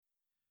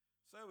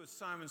Hello, as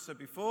Simon said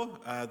before,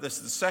 this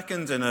is the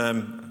second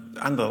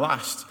and the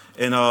last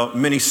in our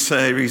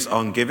mini-series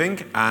on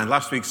giving. And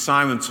last week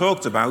Simon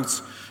talked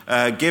about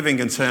giving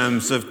in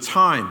terms of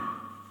time.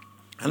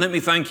 And let me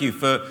thank you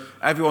for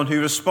everyone who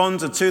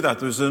responded to that.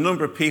 There was a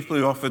number of people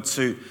who offered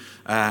to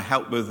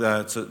help with,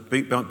 to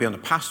be on the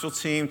pastoral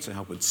team, to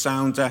help with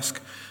sound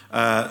desk.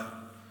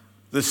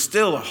 There's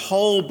still a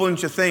whole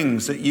bunch of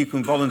things that you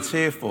can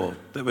volunteer for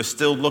that we're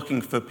still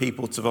looking for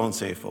people to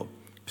volunteer for,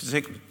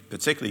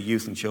 particularly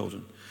youth and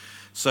children.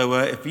 So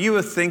if you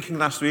were thinking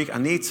last week, I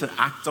need to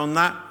act on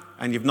that,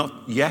 and you've not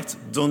yet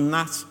done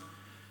that,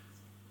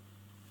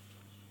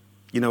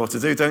 you know what to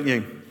do, don't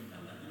you?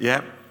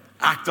 Yeah?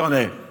 Act on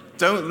it.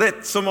 Don't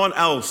let someone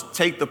else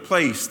take the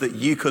place that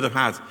you could have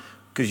had,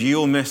 because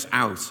you'll miss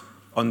out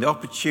on the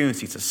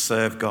opportunity to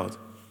serve God.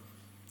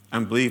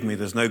 And believe me,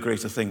 there's no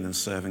greater thing than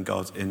serving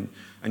God and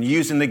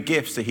using the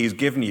gifts that he's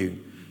given you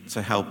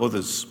to help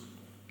others.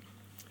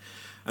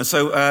 And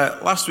so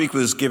last week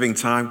was giving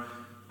time,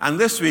 and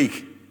this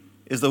week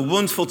is the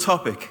wonderful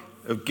topic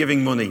of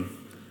giving money.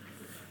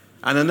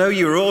 And I know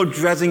you were all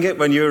dreading it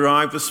when you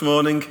arrived this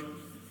morning,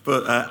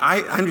 but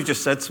Andrew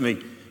just said to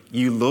me,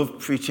 you love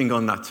preaching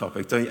on that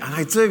topic, don't you? And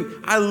I do.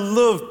 I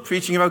love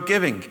preaching about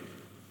giving.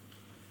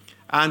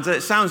 And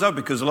it sounds odd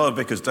because a lot of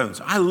vicars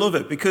don't. I love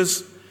it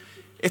because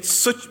it's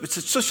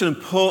such an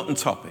important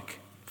topic,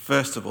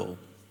 first of all.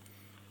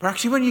 But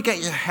actually, when you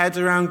get your head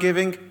around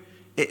giving,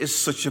 it is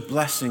such a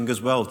blessing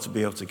as well to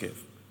be able to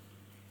give.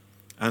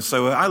 And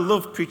so I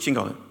love preaching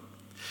on it.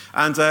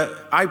 And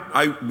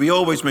we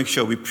always make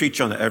sure we preach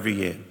on it every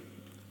year.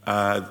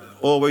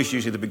 Always,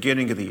 usually the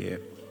beginning of the year.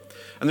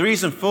 And the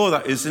reason for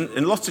that is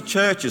in lots of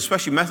churches,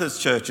 especially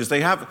Methodist churches, they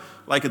have,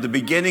 like at the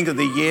beginning of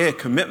the year,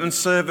 commitment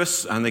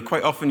service, and they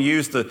quite often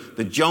use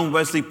the John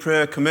Wesley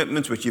prayer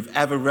commitment, which you've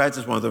ever read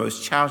as one of the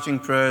most challenging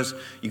prayers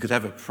you could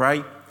ever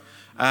pray.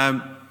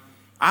 I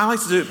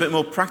like to do it a bit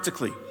more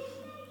practically.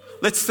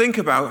 Let's think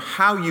about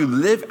how you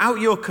live out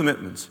your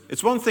commitment.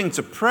 It's one thing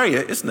to pray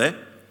it, isn't it?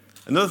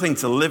 Another thing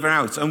to live it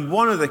out. And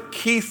one of the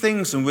key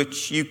things in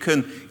which you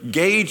can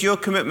gauge your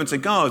commitment to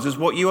God is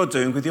what you are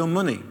doing with your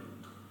money.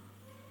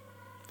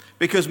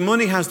 Because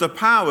money has the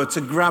power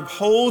to grab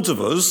hold of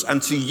us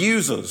and to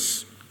use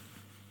us.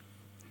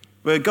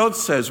 Where God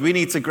says we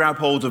need to grab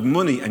hold of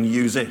money and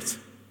use it.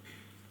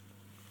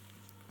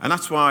 And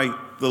that's why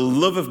the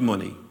love of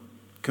money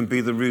can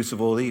be the root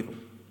of all evil.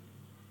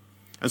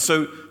 And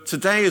so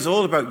today is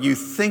all about you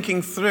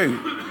thinking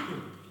through,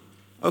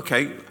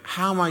 okay,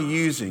 how am I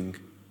using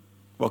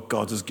what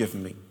God has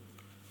given me?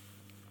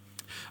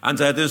 And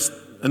there's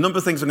a number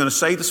of things I'm going to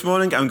say this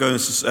morning. I'm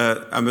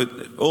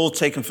all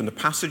taken from the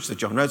passage that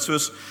John read to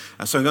us.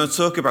 And so I'm going to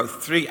talk about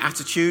 3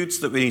 attitudes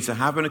that we need to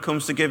have when it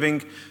comes to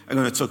giving. I'm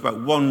going to talk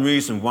about 1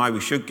 reason why we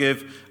should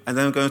give. And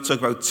then I'm going to talk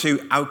about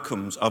 2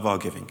 outcomes of our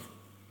giving.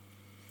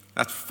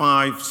 That's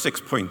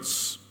 5-6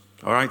 points.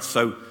 All right,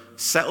 so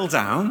settle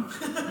down.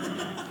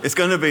 It's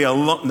going to be a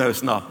lot. No,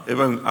 it's not. It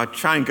won't. I'll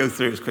try and go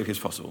through it as quickly as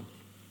possible.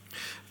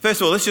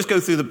 First of all, let's just go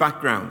through the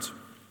background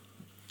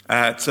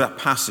to that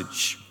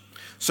passage.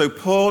 So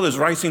Paul is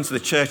writing to the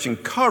church in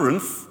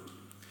Corinth,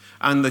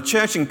 and the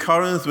church in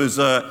Corinth was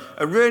a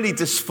really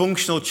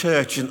dysfunctional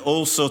church in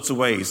all sorts of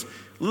ways.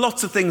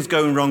 Lots of things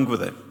going wrong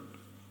with it.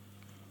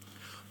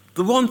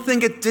 The one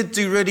thing it did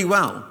do really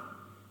well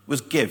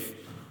was give.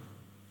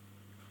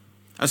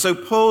 And so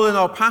Paul, in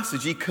our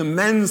passage, he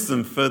commends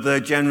them for their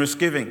generous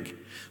giving.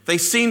 They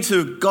seem to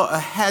have got a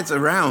head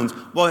around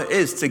what it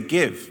is to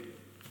give.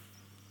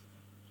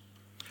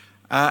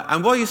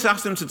 And what he's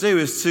asked them to do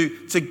is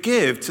to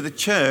give to the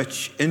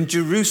church in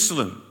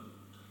Jerusalem.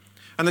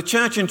 And the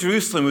church in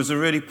Jerusalem was a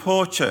really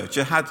poor church.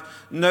 It had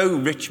no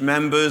rich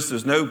members. There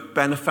was no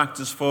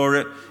benefactors for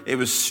it. It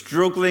was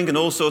struggling in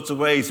all sorts of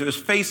ways. It was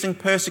facing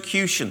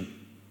persecution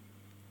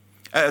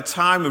at a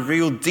time of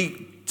real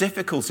deep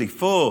difficulty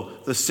for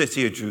the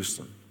city of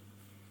Jerusalem.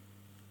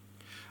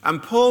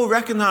 And Paul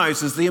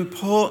recognizes the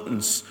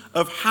importance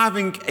of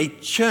having a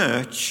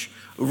church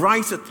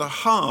right at the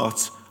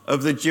heart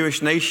of the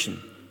Jewish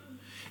nation,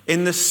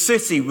 in the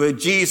city where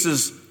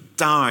Jesus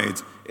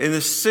died, in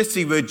the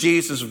city where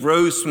Jesus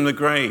rose from the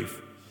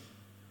grave,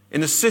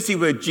 in the city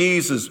where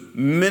Jesus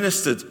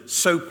ministered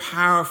so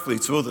powerfully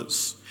to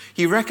others.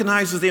 He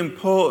recognizes the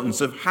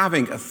importance of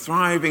having a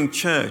thriving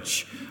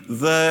church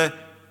there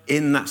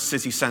in that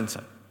city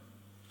center.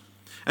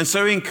 And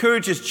so he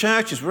encourages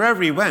churches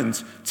wherever he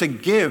went to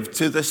give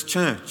to this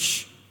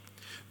church,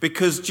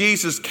 because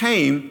Jesus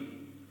came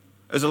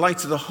as a light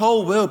to the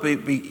whole world,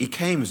 but he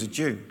came as a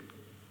Jew.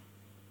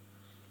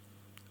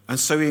 And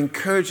so he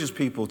encourages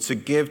people to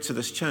give to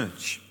this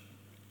church.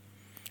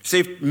 See,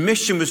 if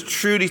mission was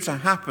truly to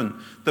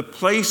happen, the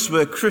place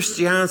where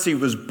Christianity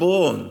was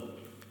born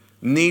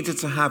needed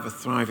to have a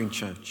thriving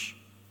church.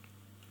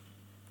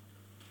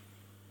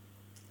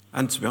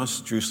 And to be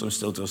honest, Jerusalem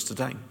still does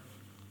today.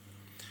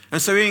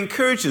 And so he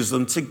encourages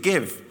them to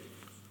give,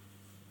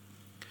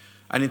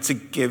 and to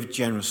give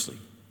generously.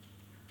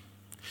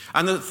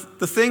 And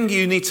the thing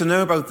you need to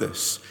know about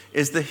this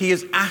is that he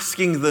is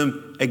asking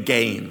them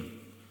again.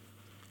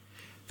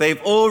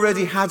 They've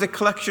already had a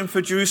collection for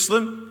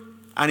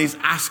Jerusalem, and he's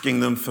asking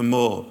them for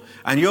more.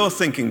 And you're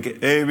thinking,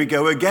 here we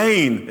go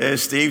again.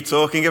 Here's Steve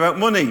talking about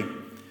money.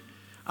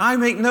 I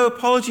make no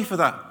apology for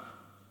that.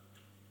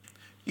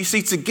 You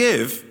see, to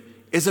give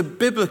is a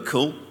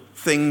biblical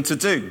thing to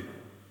do.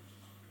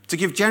 To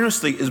give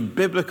generously is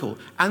biblical.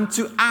 And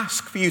to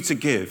ask for you to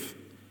give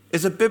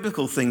is a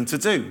biblical thing to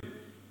do.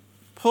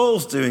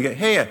 Paul's doing it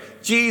here.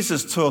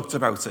 Jesus talked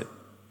about it.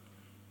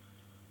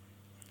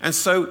 And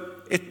so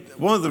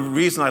one of the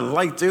reasons I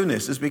like doing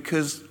this is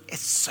because it's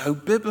so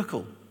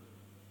biblical.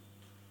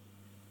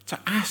 To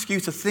ask you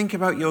to think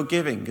about your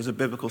giving is a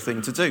biblical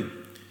thing to do.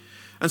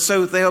 And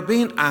so they are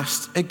being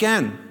asked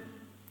again.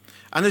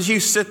 And as you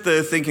sit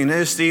there thinking,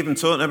 there's Stephen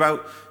talking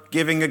about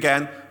giving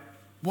again,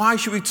 why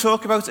should we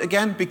talk about it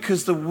again?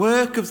 Because the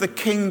work of the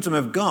kingdom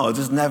of God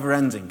is never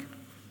ending.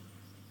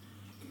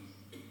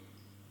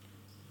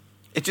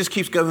 It just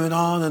keeps going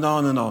on and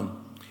on and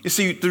on. You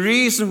see,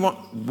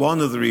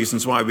 one of the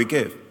reasons why we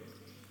give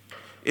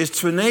is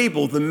to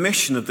enable the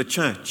mission of the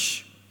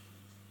church.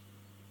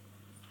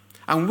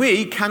 And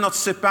we cannot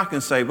sit back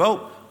and say,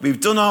 well,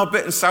 we've done our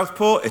bit in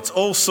Southport, it's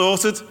all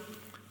sorted,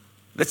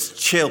 let's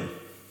chill.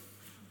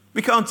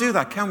 We can't do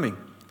that, can we?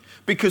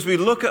 Because we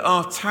look at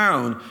our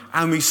town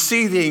and we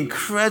see the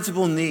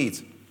incredible need.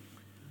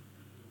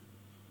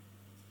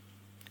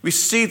 We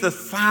see the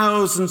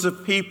thousands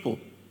of people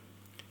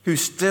who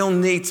still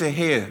need to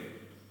hear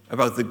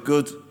about the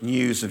good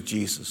news of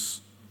Jesus.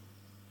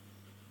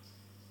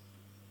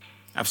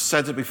 I've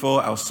said it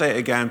before, I'll say it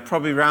again,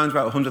 probably around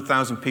about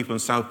 100,000 people in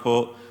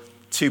Southport,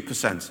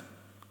 2%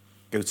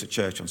 go to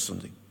church on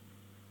Sunday.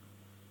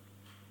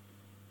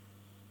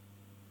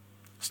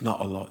 It's not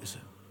a lot, is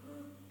it?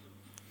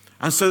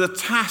 And so the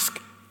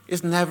task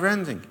is never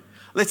ending.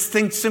 Let's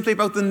think simply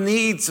about the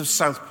needs of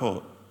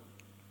Southport.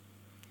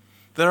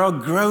 There are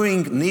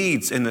growing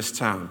needs in this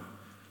town.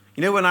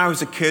 You know, when I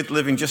was a kid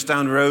living just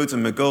down the road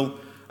in McGull,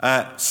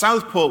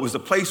 Southport was the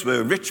place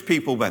where rich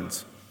people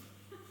went.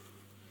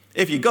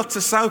 If you got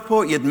to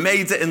Southport, you'd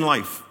made it in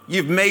life.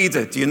 You've made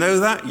it. Do you know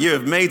that? You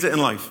have made it in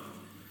life.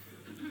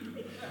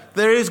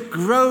 There is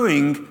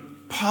growing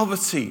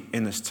poverty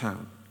in this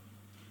town.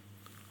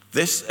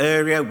 This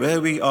area where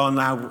we are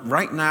now,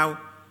 right now,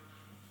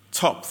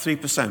 top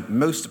 3%,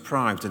 most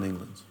deprived in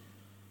England.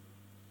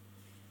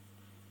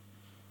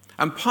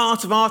 And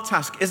part of our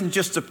task isn't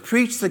just to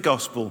preach the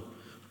gospel,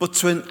 but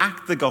to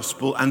enact the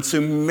gospel and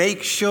to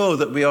make sure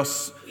that we are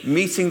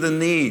meeting the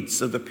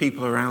needs of the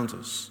people around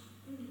us.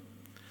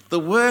 The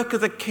work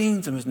of the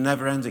kingdom is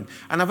never ending.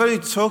 And I've only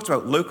talked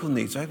about local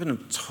needs. I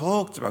haven't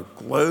talked about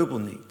global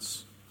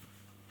needs.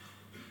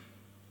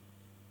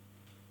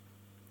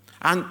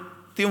 And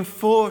the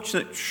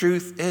unfortunate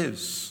truth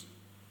is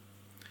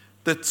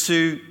that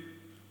to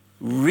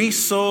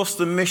resource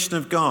the mission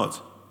of God,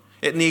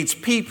 it needs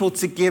people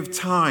to give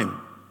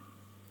time.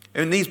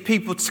 It needs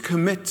people to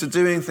commit to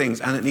doing things,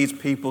 and it needs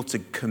people to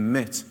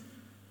commit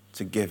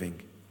to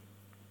giving.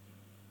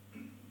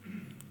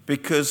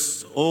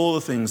 Because all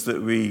the things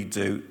that we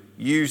do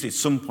usually at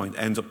some point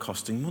end up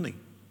costing money.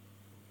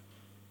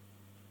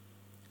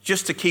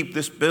 Just to keep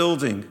this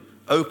building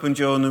open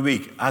during the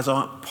week as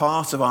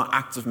part of our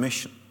active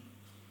mission.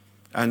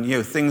 And, you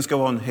know, things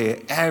go on here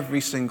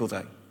every single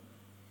day.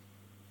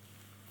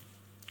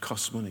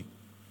 Costs money.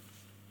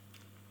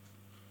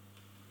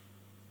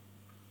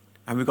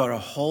 And we've got a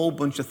whole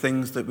bunch of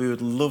things that we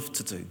would love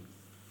to do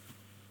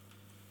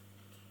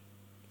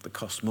that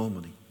cost more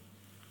money.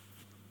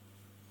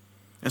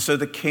 And so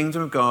the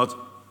kingdom of God,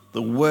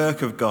 the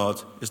work of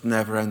God, is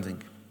never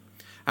ending.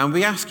 And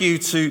we ask you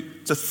to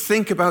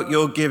think about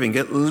your giving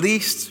at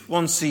least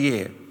once a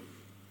year.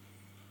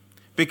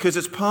 Because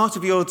it's part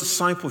of your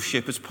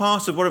discipleship. It's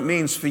part of what it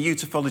means for you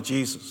to follow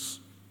Jesus.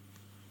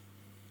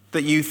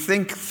 That you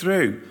think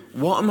through,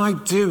 what am I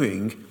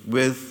doing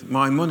with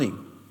my money?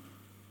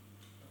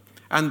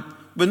 And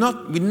we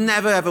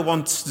never ever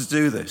want to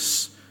do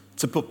this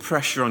to put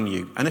pressure on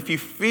you. And if you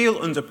feel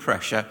under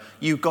pressure,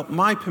 you've got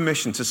my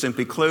permission to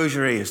simply close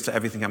your ears to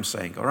everything I'm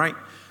saying, all right?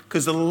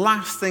 Because the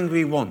last thing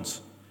we want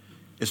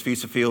is for you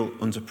to feel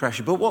under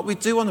pressure. But what we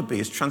do want to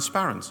be is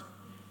transparent.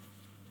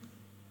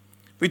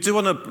 We do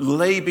want to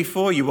lay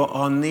before you what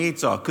our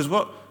needs are. Because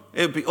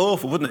it would be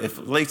awful, wouldn't it,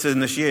 if later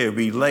in this year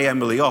we lay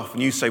Emily off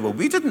and you say, well,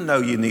 we didn't know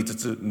you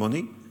needed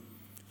money.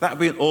 That would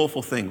be an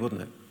awful thing,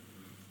 wouldn't it?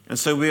 And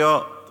so we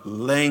are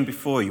laying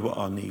before you what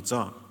our needs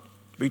are.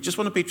 We just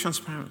want to be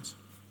transparent.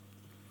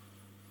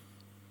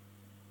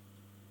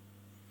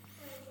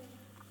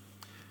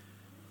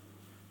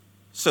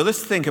 So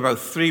let's think about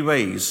 3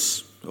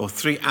 ways or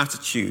 3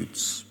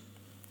 attitudes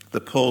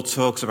that Paul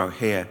talks about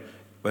here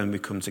when we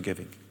come to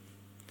giving.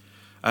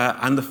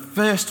 And the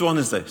first one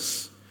is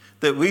this,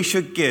 that we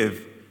should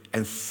give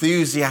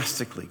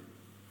enthusiastically.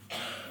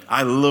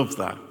 I love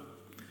that.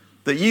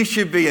 That you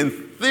should be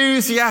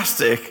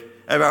enthusiastic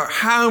about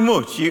how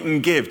much you can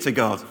give to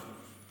God.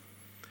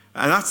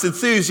 And that's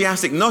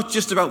enthusiastic, not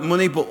just about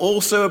money, but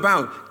also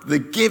about the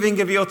giving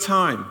of your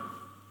time.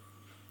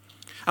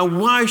 And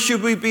why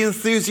should we be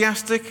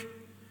enthusiastic?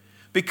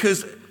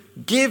 Because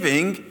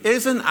giving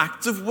is an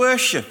act of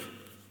worship.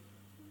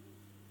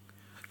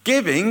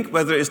 Giving,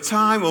 whether it's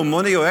time or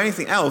money or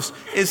anything else,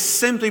 is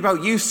simply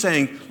about you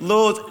saying,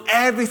 Lord,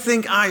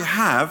 everything I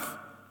have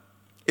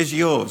is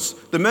yours.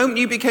 The moment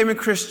you became a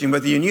Christian,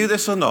 whether you knew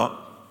this or not,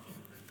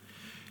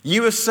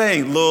 you are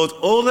saying, Lord,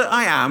 all that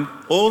I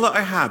am, all that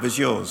I have is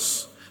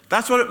yours.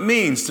 That's what it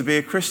means to be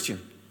a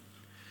Christian.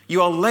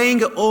 You are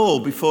laying it all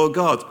before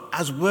God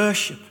as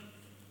worship.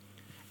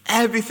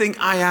 Everything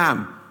I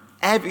am,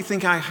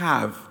 everything I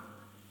have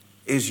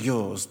is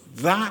yours.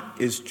 That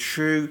is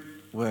true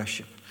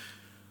worship.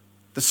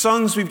 The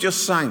songs we've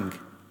just sang,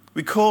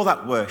 we call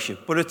that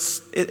worship, but it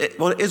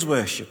is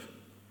worship.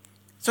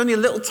 It's only a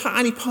little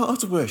tiny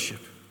part of worship.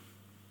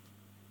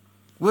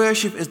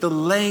 Worship is the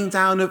laying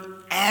down of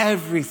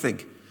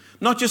everything.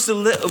 Not just a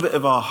little bit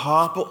of our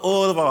heart, but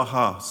all of our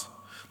heart.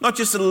 Not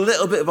just a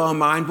little bit of our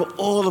mind, but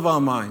all of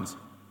our mind.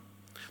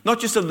 Not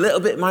just a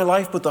little bit of my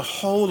life, but the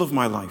whole of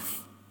my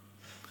life.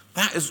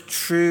 That is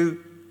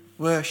true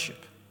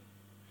worship.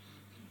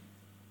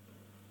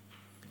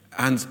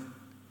 And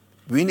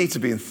we need to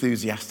be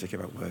enthusiastic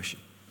about worship.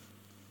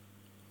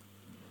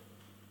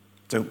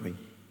 Don't we?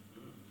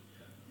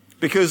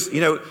 Because,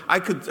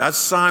 as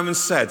Simon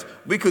said,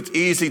 we could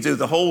easily do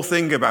the whole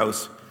thing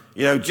about,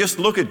 just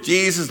look at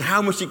Jesus and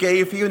how much he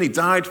gave for you and he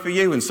died for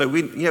you. And so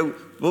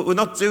we're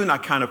not doing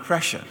that kind of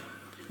pressure.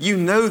 You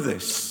know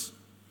this.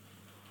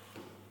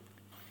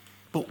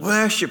 But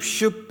worship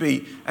should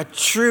be a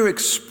true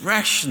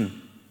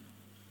expression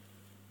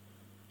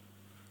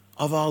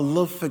of our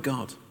love for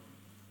God.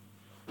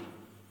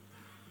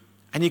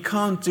 And you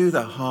can't do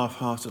that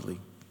half-heartedly.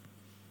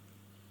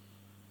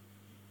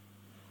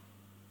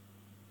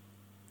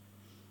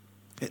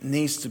 It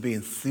needs to be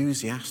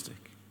enthusiastic.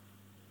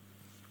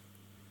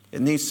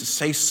 It needs to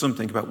say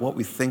something about what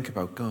we think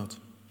about God.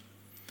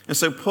 And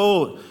so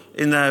Paul,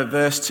 in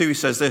verse 2, he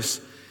says this,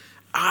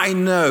 I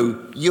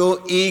know your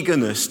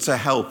eagerness to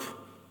help.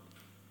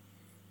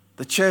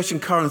 The church in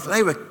Corinth,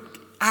 they were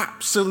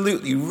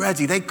absolutely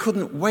ready. They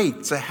couldn't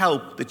wait to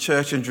help the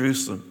church in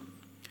Jerusalem.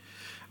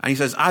 And he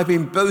says, I've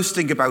been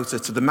boasting about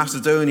it to the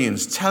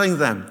Macedonians, telling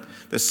them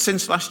that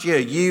since last year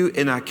you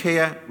in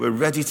Achaia were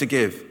ready to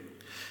give.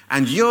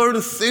 And your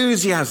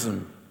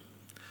enthusiasm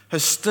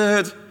has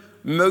stirred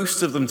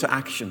most of them to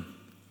action.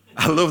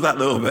 I love that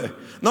little bit.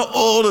 Not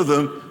all of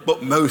them,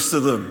 but most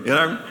of them,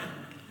 And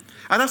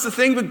that's the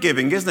thing with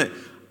giving, isn't it?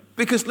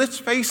 Because let's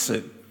face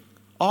it,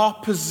 our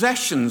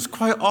possessions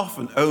quite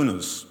often own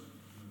us.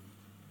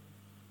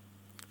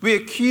 We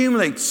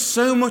accumulate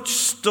so much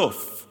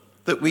stuff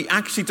that we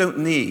actually don't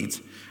need,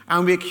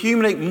 and we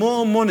accumulate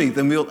more money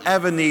than we'll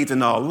ever need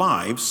in our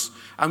lives,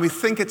 and we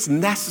think it's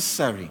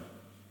necessary.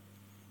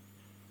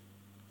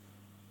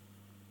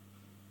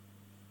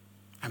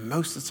 And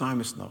most of the time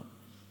it's not.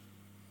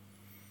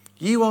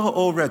 You are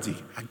already,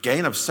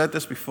 again, I've said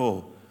this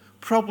before,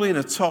 probably in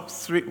the top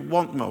 3 to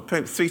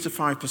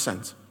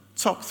 5%,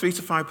 top 3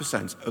 to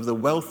 5% of the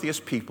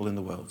wealthiest people in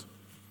the world.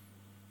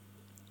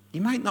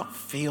 You might not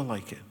feel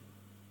like it,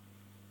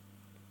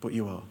 but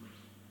you are.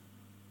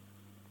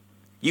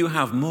 You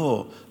have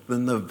more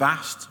than the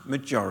vast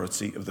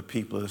majority of the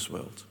people of this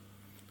world.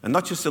 And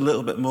not just a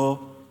little bit more,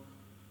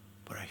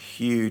 but a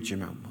huge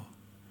amount more.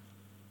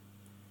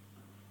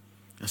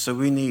 And so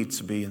we need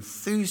to be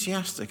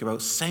enthusiastic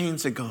about saying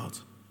to God,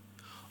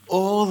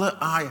 all that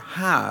I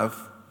have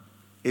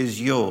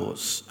is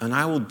yours, and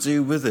I will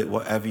do with it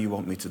whatever you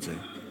want me to do,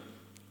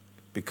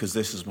 because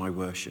this is my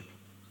worship.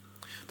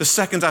 The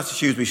second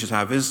attitude we should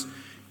have is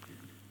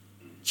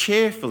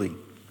cheerfully.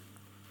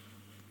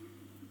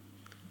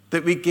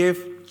 That we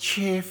give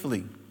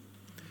cheerfully.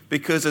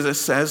 Because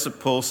as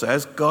Paul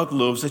says, God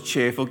loves a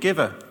cheerful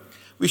giver.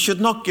 We should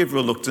not give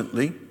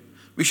reluctantly.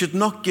 We should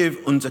not give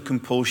under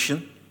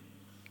compulsion.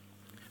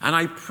 And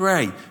I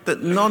pray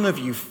that none of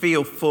you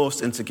feel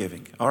forced into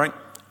giving. All right?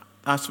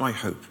 That's my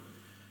hope.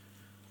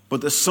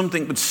 But there's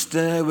something would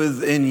stir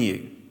within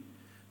you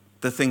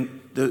that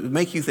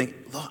make you think,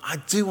 Lord, I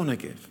do want to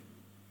give.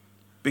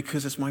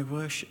 Because it's my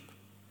worship.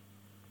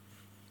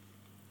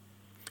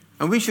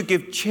 And we should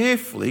give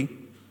cheerfully,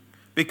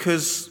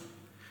 because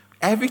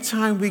every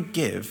time we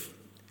give,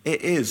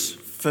 it is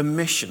for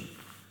mission.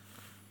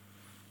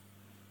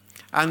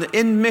 And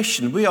in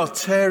mission, we are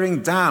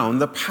tearing down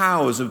the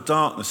powers of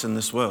darkness in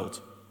this world.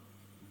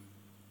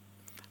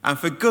 And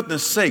for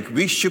goodness sake,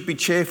 we should be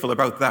cheerful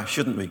about that,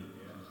 shouldn't we?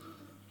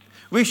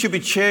 We should be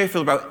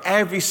cheerful about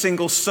every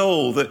single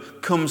soul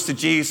that comes to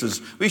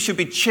Jesus. We should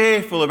be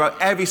cheerful about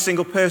every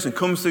single person who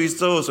comes through his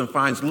doors and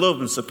finds love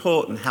and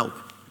support and help.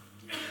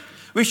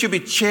 We should be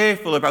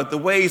cheerful about the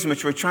ways in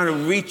which we're trying to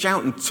reach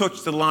out and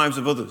touch the lives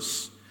of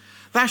others.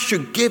 That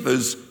should give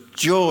us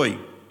joy.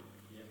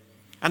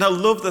 And I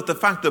love that the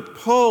fact that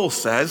Paul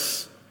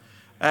says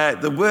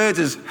the word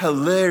is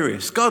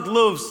hilarious. God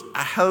loves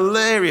a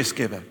hilarious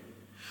giver.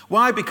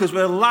 Why? Because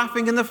we're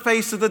laughing in the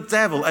face of the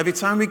devil every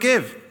time we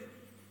give.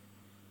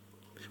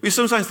 We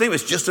sometimes think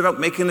it's just about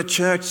making the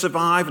church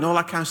survive and all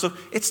that kind of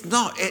stuff. It's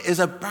not. It is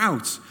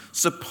about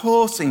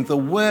supporting the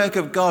work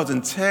of God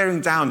and tearing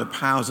down the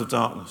powers of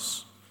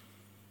darkness.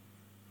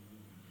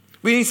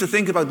 We need to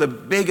think about the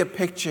bigger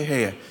picture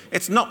here.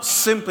 It's not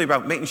simply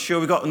about making sure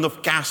we've got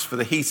enough gas for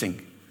the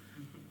heating.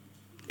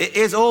 It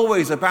is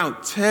always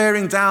about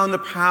tearing down the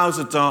powers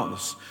of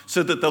darkness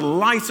so that the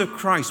light of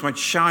Christ might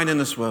shine in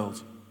this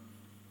world.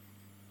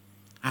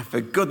 And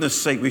for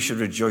goodness sake, we should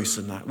rejoice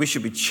in that. We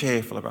should be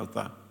cheerful about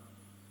that.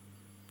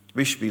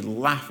 We should be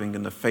laughing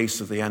in the face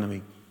of the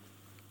enemy.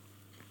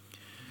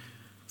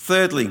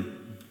 Thirdly,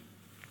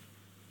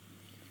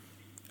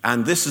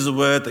 and this is a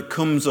word that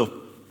comes up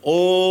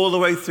all the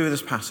way through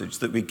this passage,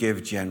 that we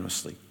give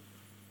generously.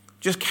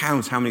 Just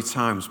count how many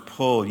times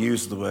Paul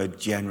used the word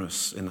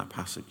generous in that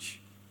passage.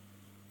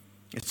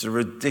 It's a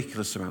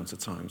ridiculous amount of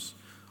times.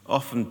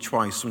 Often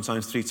twice,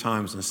 sometimes 3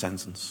 times in a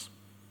sentence.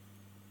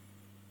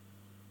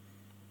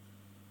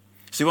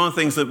 See, one of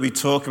the things that we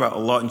talk about a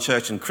lot in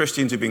church, and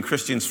Christians who've been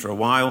Christians for a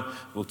while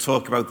will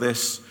talk about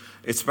this.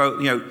 It's about,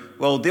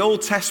 the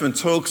Old Testament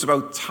talks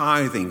about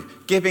tithing,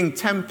 giving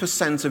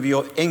 10% of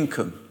your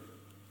income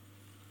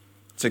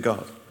to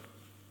God.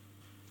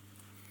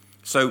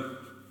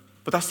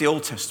 But that's the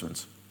Old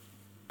Testament.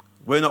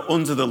 We're not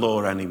under the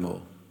law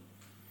anymore.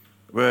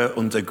 We're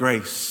under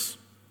grace.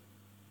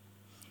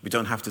 We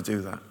don't have to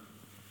do that.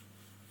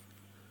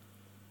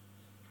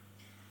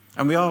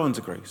 And we are under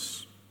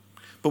grace.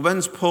 But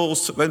when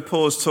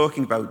Paul is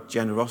talking about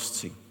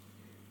generosity,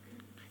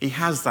 he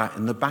has that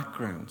in the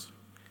background.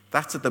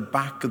 That's at the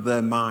back of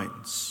their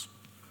minds.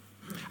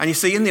 And you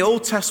see, in the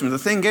Old Testament, the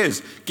thing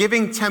is,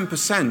 giving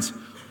 10%,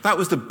 that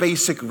was the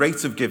basic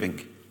rate of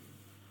giving.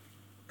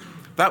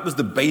 That was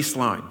the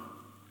baseline.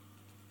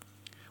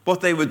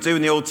 What they would do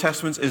in the Old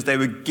Testament is they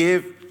would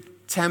give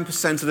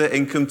 10% of their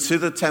income to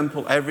the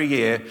temple every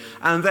year,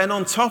 and then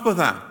on top of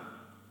that,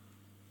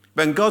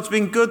 when God's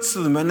been good to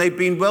them, when they've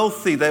been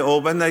wealthy, or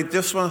when they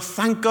just want to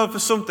thank God for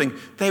something,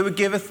 they would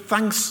give a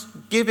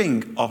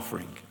thanksgiving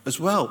offering as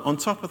well on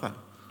top of that.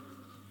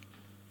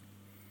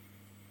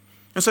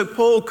 And so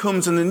Paul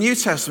comes in the New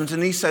Testament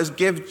and he says,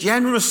 give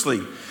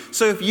generously.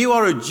 So if you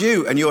are a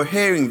Jew and you're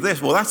hearing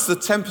this, well, that's the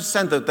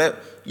 10% that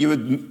you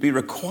would be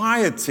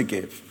required to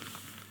give.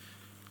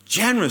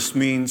 Generous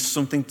means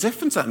something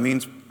different. That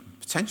means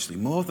potentially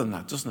more than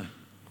that, doesn't it?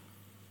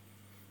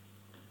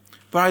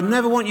 But I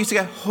never want you to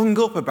get hung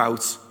up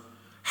about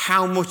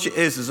how much it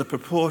is as a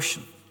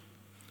proportion.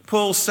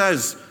 Paul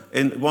says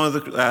in one of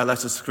the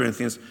letters to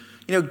Corinthians,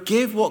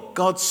 give what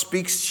God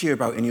speaks to you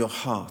about in your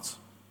heart.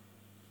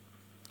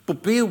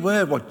 But be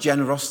aware of what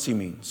generosity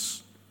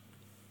means.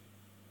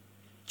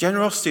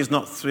 Generosity is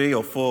not 3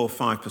 or 4 or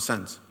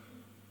 5%.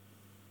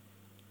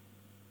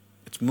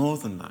 It's more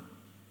than that.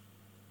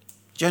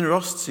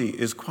 Generosity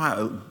is quite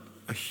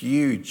a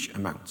huge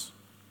amount.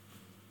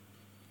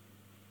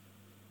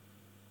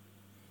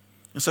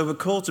 And so we're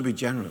called to be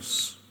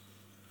generous.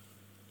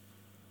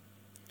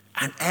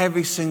 And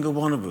every single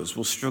one of us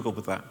will struggle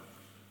with that.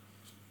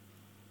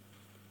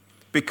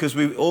 Because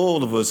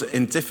all of us,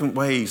 in different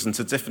ways and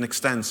to different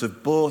extents,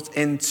 have bought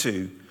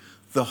into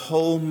the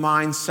whole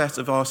mindset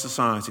of our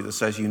society that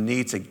says you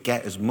need to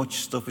get as much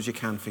stuff as you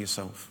can for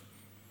yourself.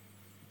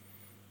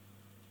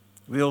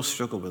 We all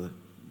struggle with it.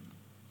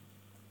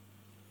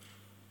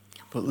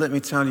 But let me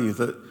tell you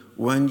that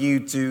when you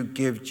do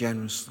give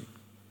generously,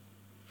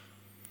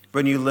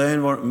 when you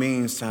learn what it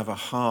means to have a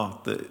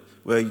heart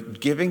where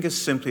giving is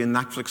simply a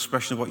natural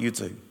expression of what you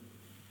do,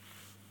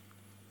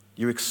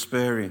 you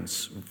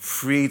experience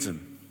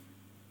freedom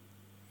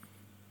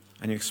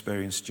and you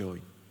experience joy.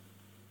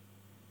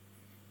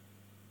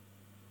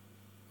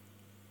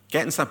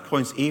 Getting to that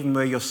point, even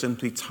where you're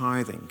simply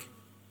tithing,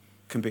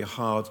 can be a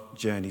hard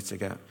journey to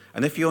get.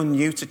 And if you're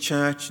new to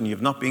church and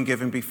you've not been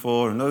given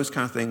before and those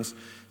kind of things,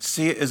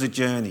 see it as a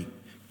journey.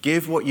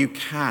 Give what you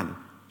can.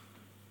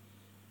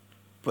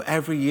 But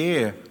every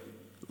year,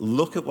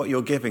 look at what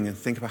you're giving and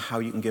think about how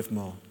you can give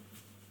more.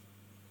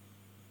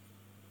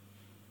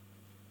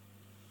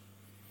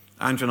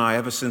 Andrew and I,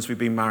 ever since we've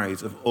been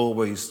married, have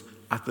always,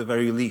 at the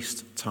very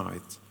least,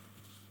 tithed.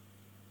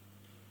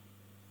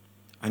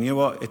 And you know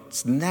what?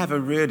 It's never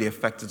really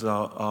affected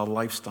our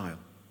lifestyle.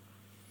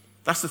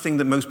 That's the thing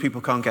that most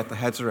people can't get their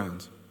heads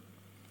around.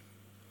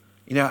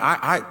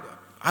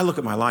 I look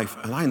at my life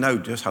and I know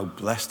just how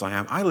blessed I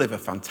am. I live a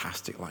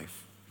fantastic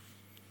life.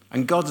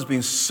 And God has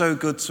been so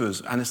good to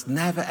us, and it's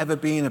never ever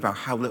been about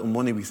how little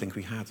money we think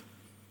we had.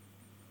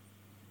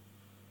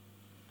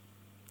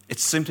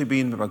 It's simply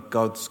been about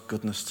God's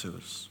goodness to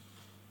us.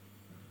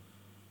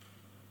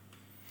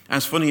 And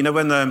it's funny,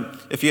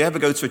 if you ever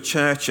go to a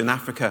church in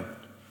Africa,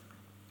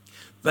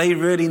 they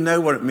really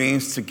know what it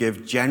means to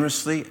give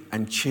generously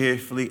and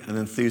cheerfully and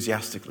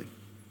enthusiastically.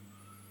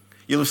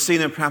 You'll have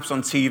seen it perhaps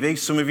on TV.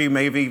 Some of you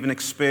may have even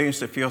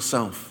experienced it for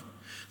yourself.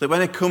 That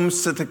when it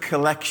comes to the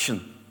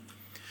collection,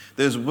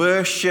 there's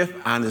worship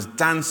and there's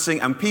dancing,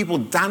 and people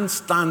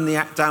dance down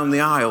the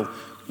aisle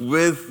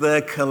with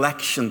their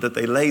collection that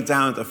they lay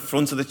down at the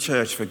front of the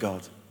church for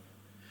God.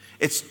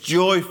 It's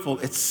joyful,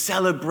 it's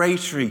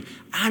celebratory,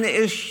 and it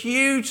is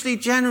hugely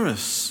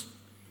generous.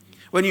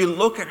 When you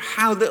look at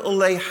how little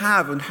they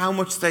have and how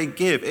much they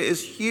give, it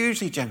is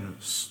hugely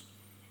generous.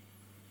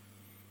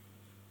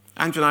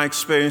 Andrew and I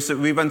experienced it.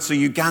 We went to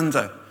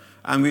Uganda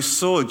and we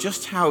saw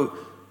just how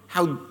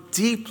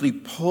deeply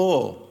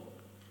poor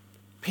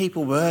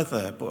people were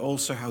there, but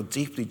also how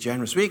deeply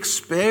generous. We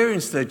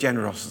experienced their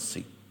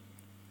generosity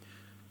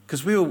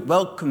because we were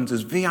welcomed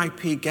as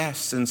VIP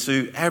guests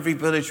into every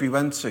village we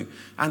went to.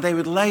 And they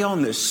would lay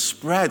on this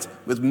spread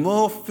with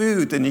more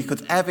food than you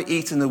could ever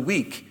eat in a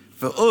week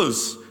for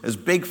us as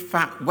big,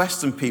 fat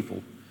Western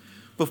people.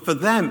 But for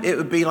them, it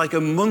would be like a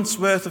month's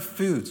worth of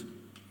food.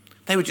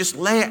 They would just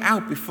lay it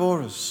out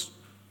before us.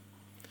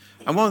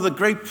 And one of the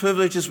great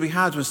privileges we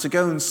had was to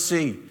go and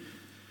see.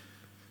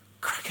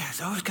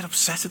 I always get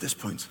upset at this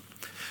point.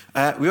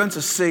 We went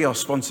to see our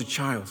sponsored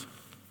child.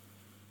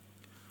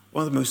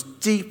 One of the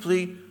most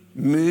deeply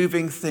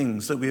moving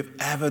things that we have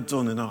ever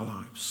done in our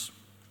lives.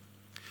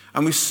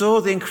 And we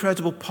saw the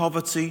incredible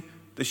poverty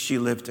that she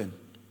lived in.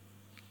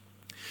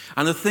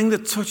 And the thing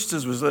that touched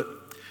us was that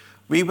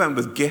we went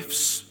with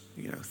gifts,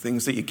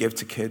 things that you give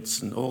to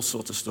kids and all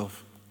sorts of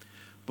stuff.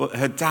 But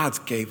her dad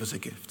gave us a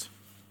gift.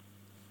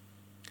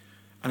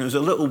 And it was a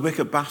little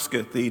wicker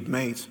basket that he'd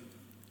made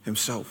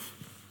himself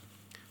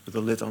with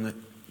a lid on it.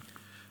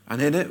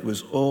 And in it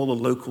was all the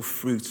local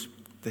fruit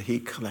that he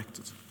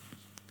collected.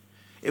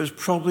 It was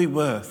probably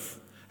worth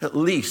at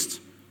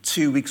least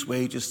 2 weeks'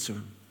 wages to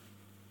him.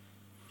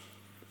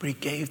 But he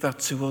gave that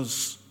to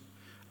us.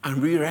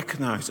 And we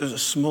recognized it was a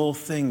small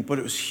thing, but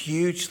it was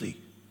hugely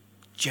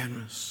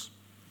generous.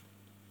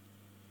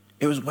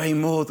 It was way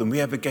more than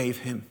we ever gave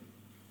him.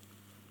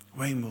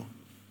 Way more.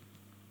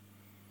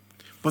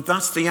 But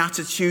that's the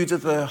attitude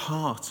of their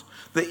heart.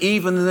 That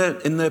even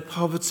in their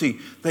poverty,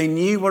 they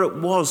knew what it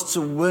was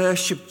to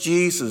worship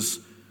Jesus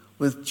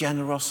with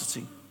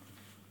generosity.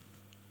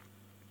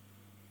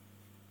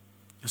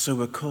 And so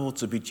we're called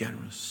to be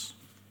generous.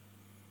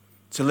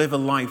 To live a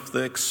life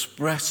that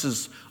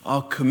expresses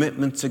our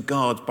commitment to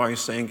God by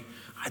saying,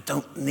 I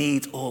don't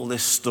need all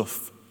this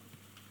stuff.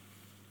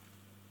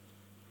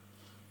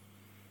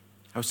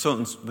 I was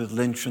talking with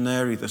Lynn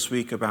Trineri this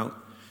week about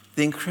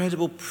the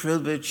incredible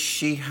privilege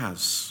she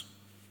has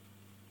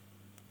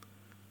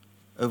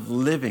of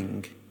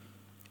living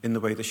in the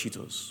way that she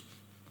does.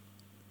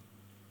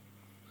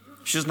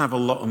 She doesn't have a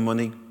lot of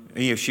money.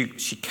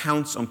 She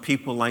counts on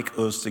people like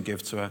us to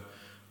give to her.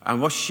 And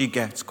what she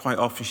gets, quite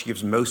often she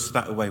gives most of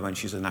that away when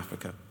she's in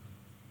Africa.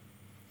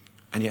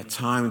 And yet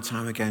time and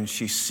time again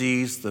she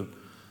sees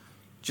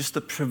just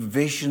the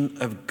provision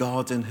of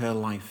God in her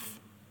life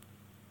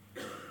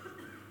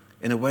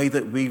in a way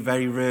that we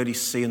very rarely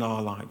see in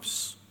our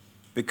lives,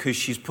 because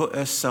she's put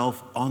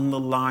herself on the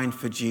line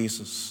for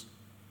Jesus.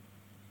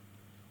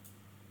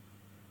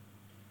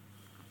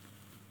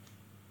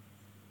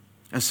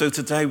 And so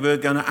today we're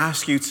going to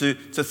ask you to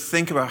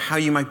think about how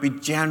you might be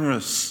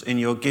generous in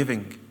your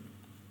giving.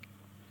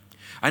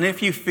 And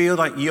if you feel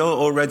like you're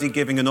already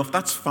giving enough,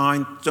 that's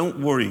fine. Don't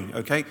worry,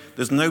 okay?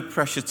 There's no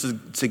pressure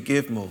to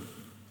give more.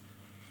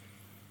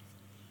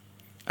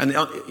 And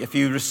if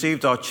you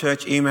received our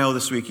church email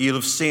this week, you'll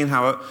have seen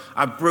how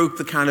I broke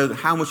the kind of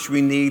how much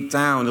we need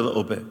down a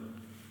little bit.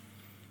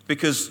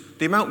 Because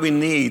the amount we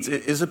need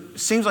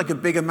seems like a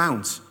big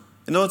amount.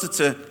 In order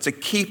to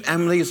keep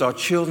Emily as our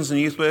children's and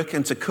youth worker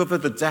and to cover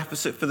the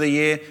deficit for the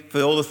year,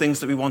 for all the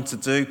things that we want to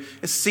do,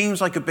 it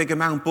seems like a big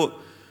amount. But,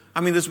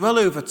 there's well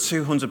over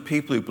 200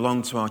 people who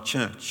belong to our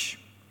church.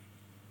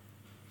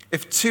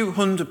 If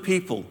 200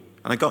 people,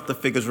 and I got the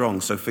figures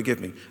wrong, so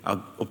forgive me,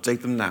 I'll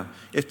update them now.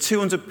 If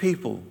 200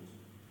 people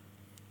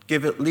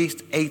give at least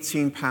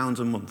 £18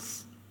 a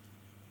month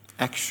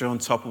extra on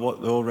top of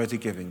what they're already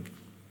giving,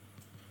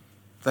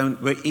 then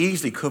we're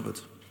easily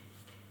covered.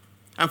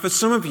 And for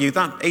some of you,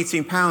 that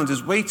 £18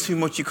 is way too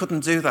much. You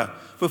couldn't do that.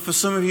 But for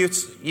some of you,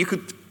 you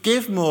could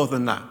give more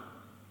than that.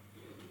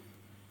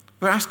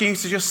 We're asking you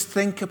to just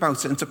think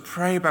about it and to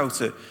pray about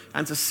it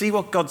and to see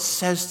what God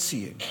says to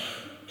you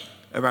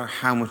about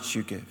how much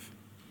you give.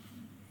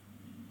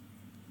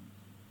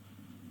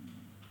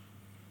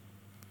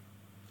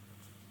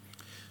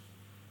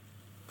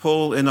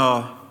 Paul, in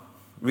our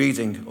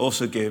reading,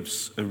 also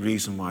gives a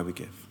reason why we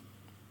give.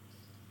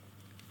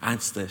 And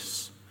it's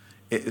this.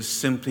 It is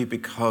simply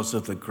because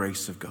of the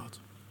grace of God.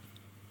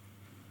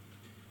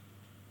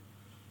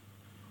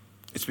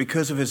 It's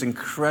because of his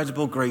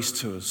incredible grace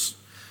to us.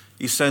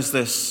 He says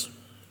this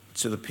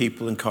to the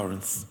people in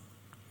Corinth,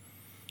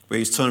 where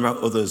he's talking about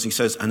others. He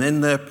says, and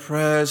in their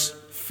prayers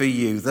for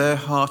you, their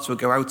hearts will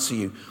go out to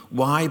you.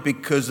 Why?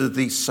 Because of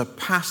the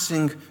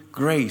surpassing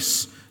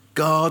grace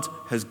God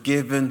has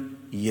given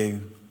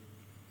you.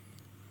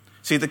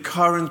 See, the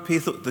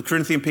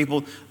Corinthian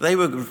people, they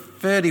were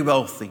fairly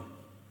wealthy.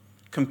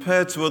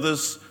 Compared to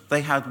others,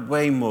 they had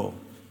way more.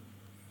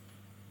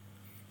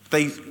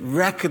 They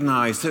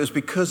recognized it was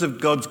because of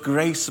God's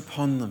grace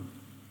upon them.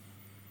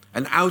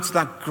 And out of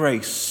that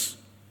grace,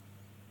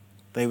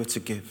 they were to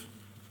give.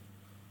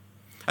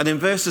 And in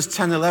verses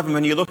 10 and 11,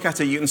 when you look at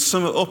it, you can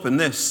sum it up in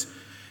this.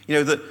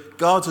 That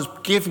God has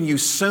given you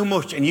so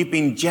much and you've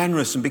been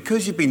generous. And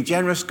because you've been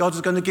generous, God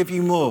is going to give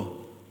you more.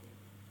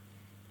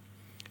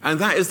 And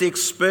that is the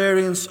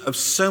experience of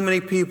so many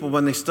people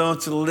when they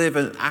start to live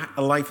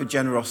a life of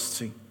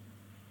generosity.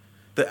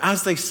 That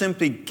as they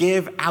simply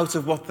give out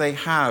of what they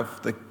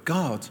have, that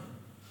God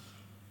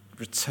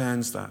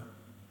returns that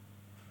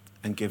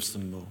and gives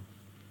them more.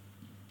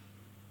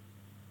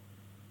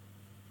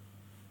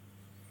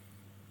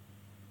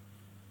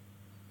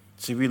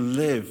 See, we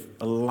live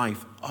a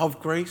life of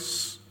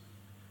grace.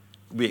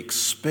 We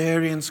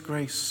experience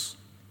grace.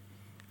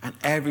 And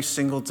every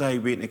single day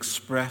we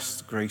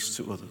express grace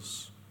to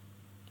others.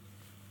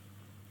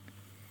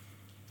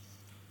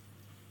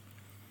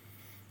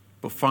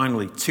 But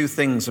finally, two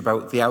things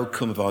about the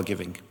outcome of our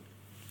giving.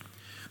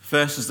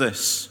 First is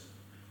this.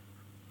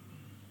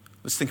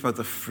 Let's think about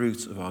the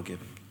fruit of our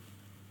giving.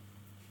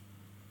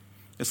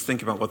 Let's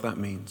think about what that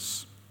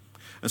means.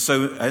 And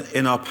so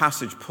in our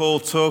passage, Paul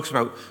talks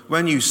about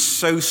when you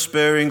sow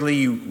sparingly,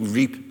 you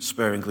reap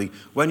sparingly.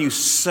 When you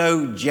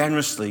sow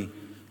generously,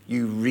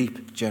 you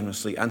reap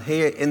generously. And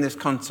here in this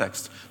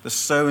context, the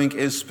sowing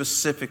is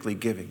specifically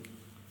giving.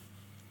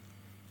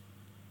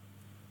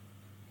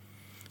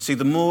 See,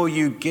 the more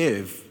you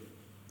give,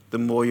 the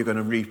more you're going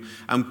to reap.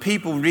 And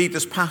people read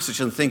this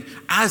passage and think,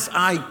 as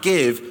I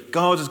give,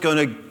 God is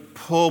going to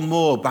pour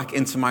more back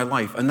into my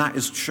life. And that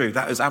is true.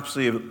 That is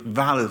absolutely a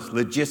valid,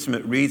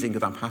 legitimate reading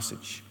of that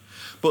passage.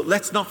 But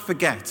let's not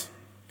forget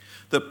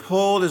that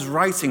Paul is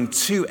writing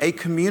to a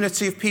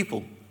community of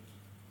people.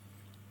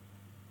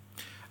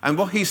 And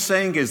what he's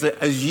saying is that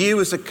as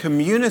you as a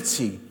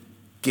community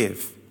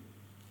give,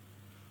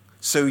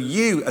 so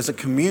you as a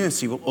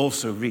community will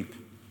also reap.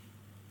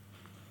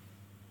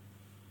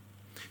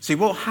 See,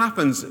 what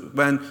happens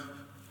when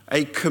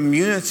a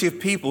community of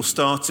people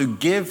start to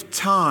give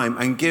time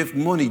and give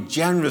money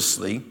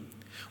generously,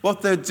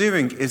 what they're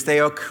doing is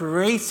they are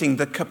creating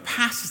the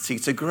capacity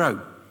to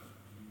grow.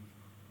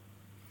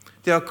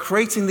 They are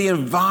creating the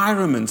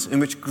environment in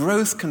which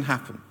growth can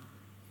happen.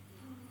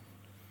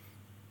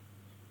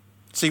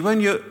 See, when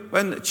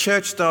the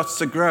church starts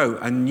to grow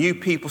and new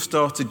people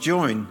start to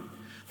join,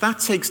 that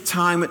takes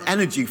time and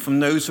energy from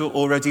those who are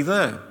already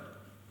there.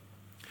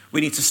 We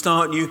need to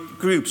start new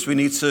groups. We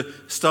need to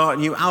start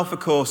new alpha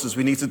courses.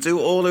 We need to do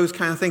all those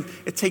kind of things.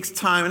 It takes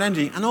time and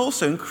energy and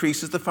also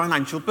increases the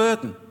financial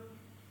burden.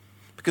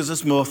 Because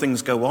as more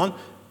things go on,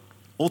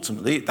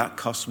 ultimately that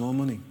costs more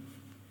money.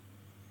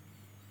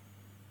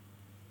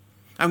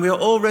 And we are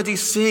already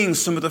seeing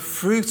some of the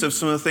fruit of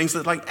some of the things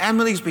that like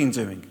Emily's been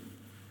doing.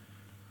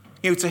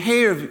 You know, to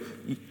hear of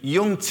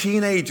young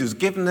teenagers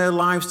giving their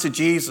lives to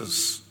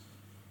Jesus,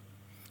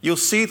 you'll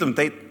see them,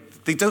 they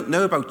don't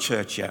know about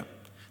church yet.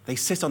 They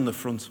sit on the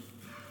front.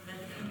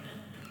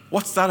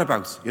 What's that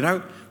about? You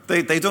know,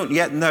 they don't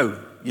yet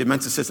know you're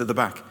meant to sit at the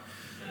back.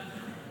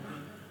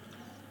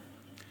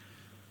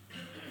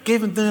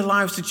 Giving their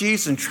lives to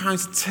Jesus and trying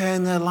to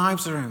turn their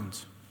lives around.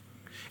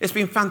 It's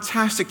been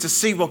fantastic to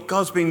see what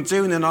God's been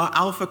doing in our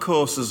alpha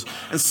courses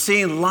and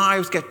seeing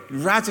lives get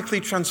radically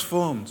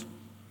transformed.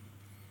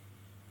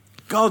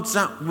 God's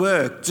at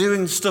work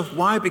doing stuff.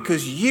 Why?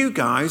 Because you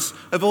guys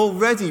have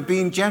already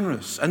been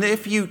generous. And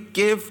if you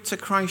give to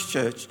Christ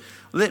Church,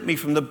 let me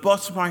from the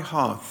bottom of my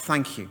heart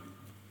thank you.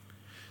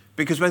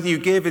 Because whether you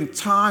give in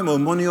time or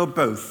money or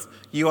both,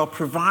 you are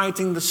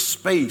providing the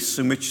space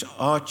in which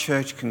our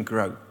church can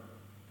grow.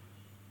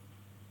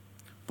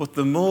 But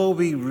the more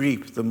we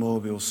reap, the more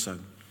we'll sow.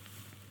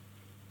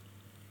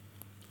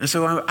 And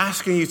so I'm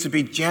asking you to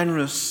be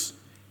generous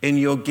in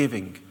your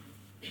giving.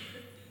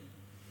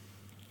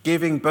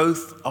 Giving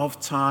both of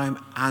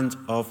time and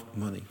of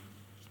money.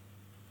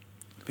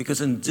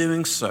 Because in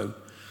doing so,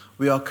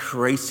 we are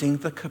creating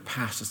the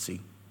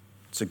capacity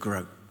to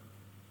grow.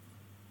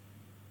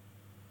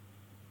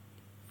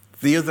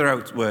 The other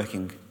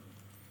outworking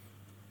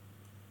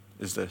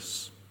is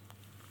this: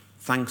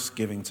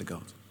 thanksgiving to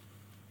God.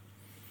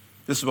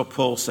 This is what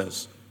Paul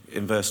says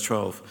in verse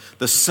 12.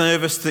 The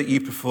service that you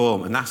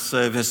perform, and that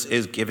service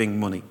is giving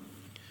money,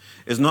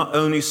 is not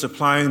only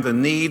supplying the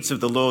needs of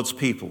the Lord's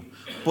people,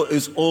 but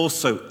is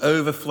also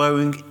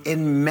overflowing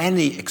in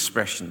many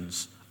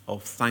expressions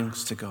of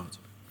thanks to God.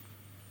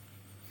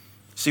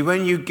 See,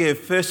 when you give,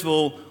 first of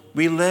all,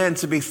 we learn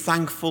to be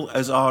thankful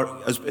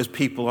as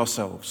people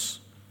ourselves.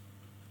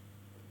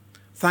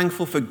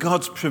 Thankful for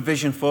God's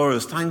provision for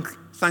us.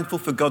 Thankful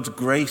for God's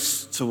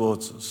grace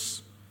towards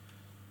us.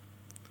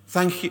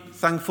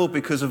 Thankful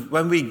because of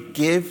when we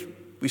give,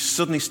 we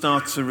suddenly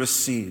start to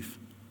receive.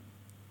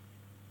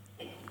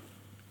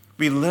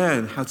 We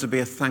learn how to be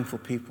a thankful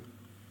people.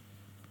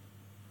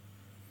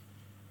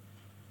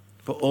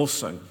 But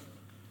also,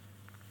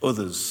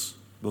 others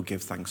will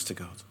give thanks to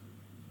God.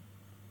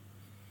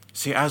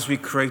 See, as we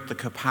create the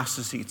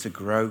capacity to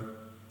grow,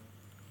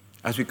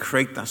 as we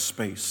create that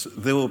space,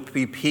 there will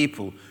be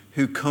people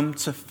who come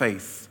to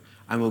faith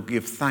and will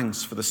give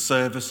thanks for the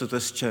service of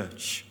this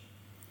church,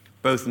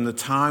 both in the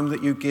time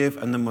that you give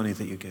and the money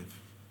that you give.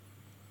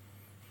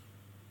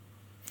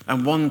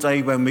 And one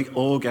day when we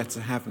all get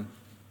to heaven,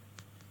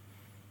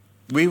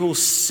 we will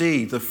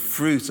see the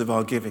fruit of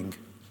our giving.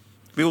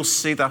 We will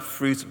see that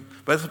fruit,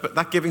 whether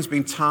that giving's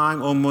been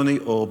time or money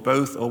or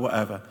both or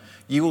whatever.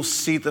 you will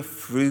see the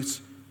fruit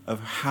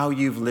of how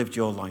you've lived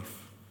your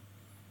life.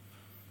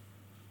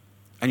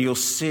 And you'll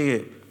see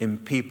it in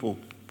people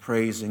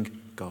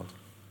praising God.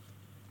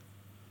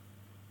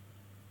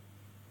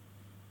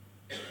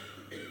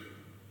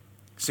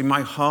 See,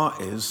 my heart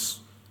is,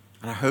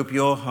 and I hope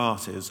your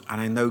heart is, and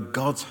I know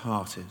God's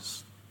heart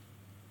is,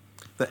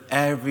 that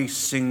every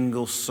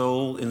single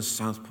soul in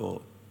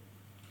Southport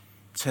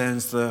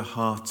turns their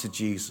heart to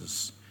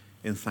Jesus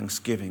in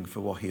thanksgiving for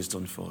what he has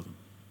done for them.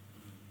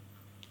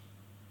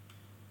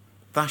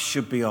 That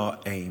should be our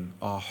aim,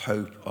 our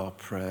hope, our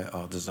prayer,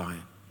 our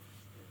desire.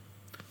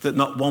 That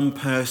not one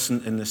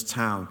person in this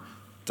town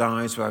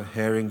dies without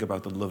hearing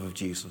about the love of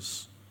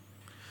Jesus.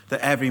 That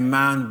every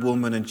man,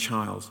 woman, and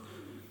child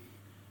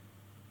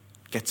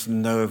gets to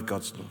know of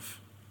God's love.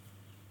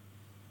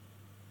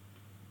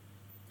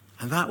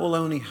 And that will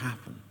only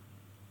happen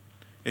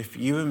if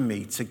you and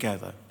me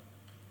together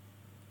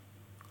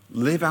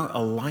live out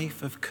a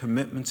life of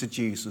commitment to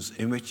Jesus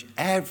in which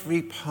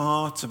every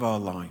part of our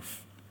life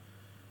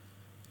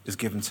is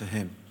given to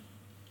him.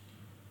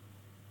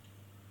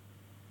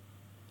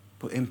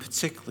 But in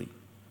particular,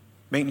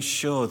 making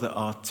sure that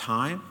our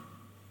time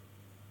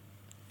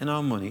and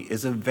our money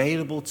is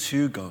available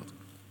to God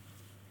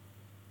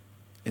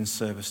in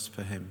service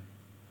for him.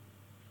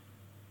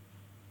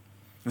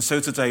 And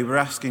so today we're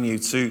asking you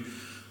to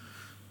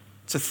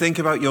think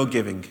about your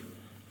giving.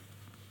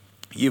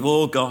 You've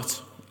all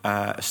got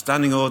a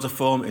standing order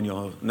form in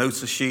your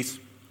notice sheet.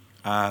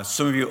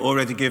 Some of you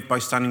already give by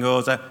standing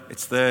order.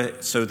 It's there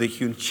so that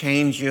you can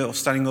change your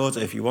standing order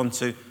if you want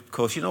to. Of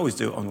course, you can always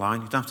do it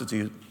online. You don't have to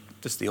do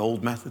just the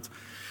old method.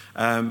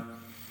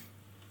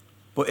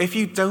 But if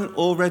you don't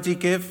already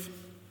give,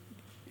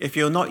 if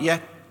you're not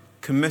yet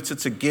committed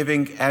to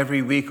giving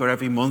every week or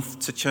every month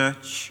to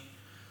church,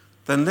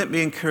 then let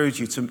me encourage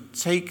you to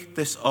take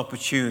this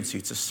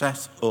opportunity to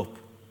set up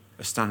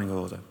a standing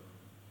order.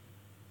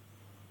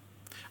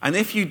 And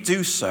if you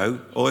do so,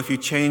 or if you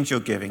change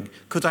your giving,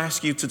 could I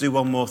ask you to do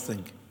one more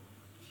thing?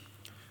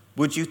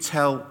 Would you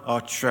tell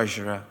our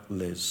treasurer,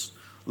 Liz?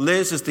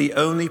 Liz is the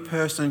only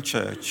person in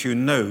church who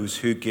knows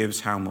who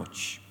gives how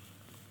much.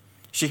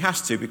 She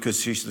has to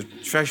because she's the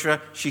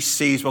treasurer. She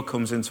sees what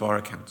comes into our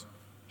account.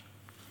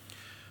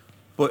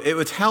 But it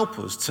would help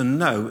us to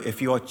know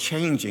if you are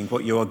changing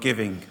what you are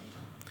giving.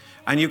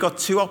 And you've got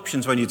two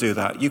options when you do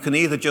that. You can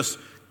either just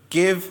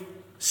give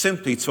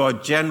simply to our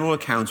general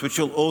account, which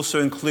will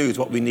also include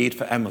what we need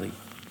for Emily.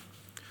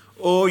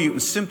 Or you can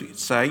simply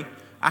say,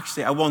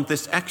 actually, I want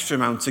this extra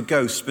amount to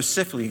go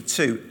specifically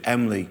to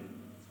Emily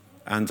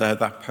and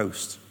that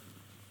post.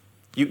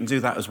 You can do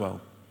that as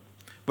well.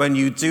 When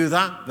you do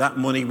that, that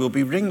money will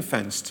be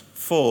ring-fenced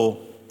for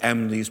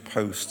Emily's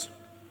post.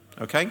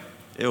 Okay?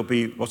 It'll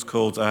be what's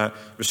called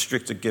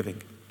restricted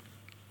giving.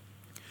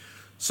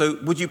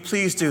 So would you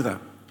please do that?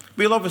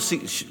 Liz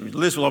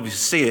will obviously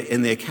see it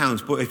in the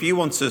account, but if you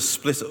want to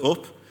split it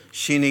up,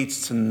 she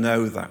needs to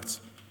know that.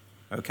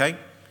 Okay?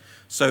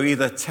 So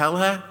either tell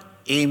her,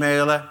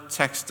 email her,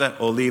 text her,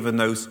 or leave a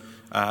note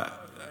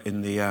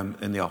in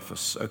the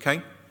office.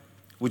 Okay?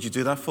 Would you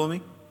do that for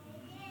me?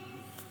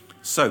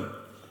 So,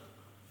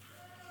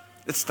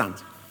 let's stand.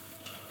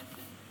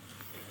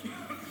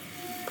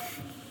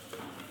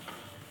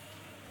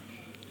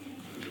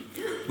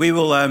 We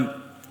will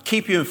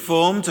keep you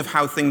informed of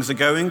how things are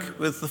going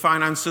with the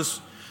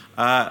finances,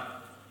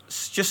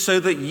 just so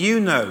that you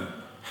know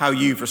how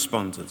you've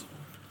responded.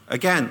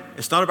 Again,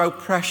 it's not about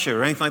pressure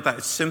or anything like that.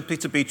 It's simply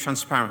to be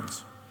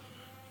transparent.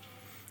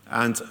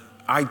 And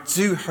I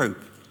do hope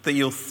that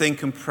you'll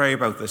think and pray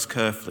about this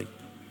carefully,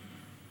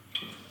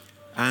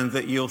 and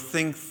that you'll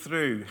think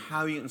through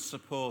how you can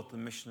support the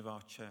mission of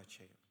our church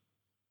here.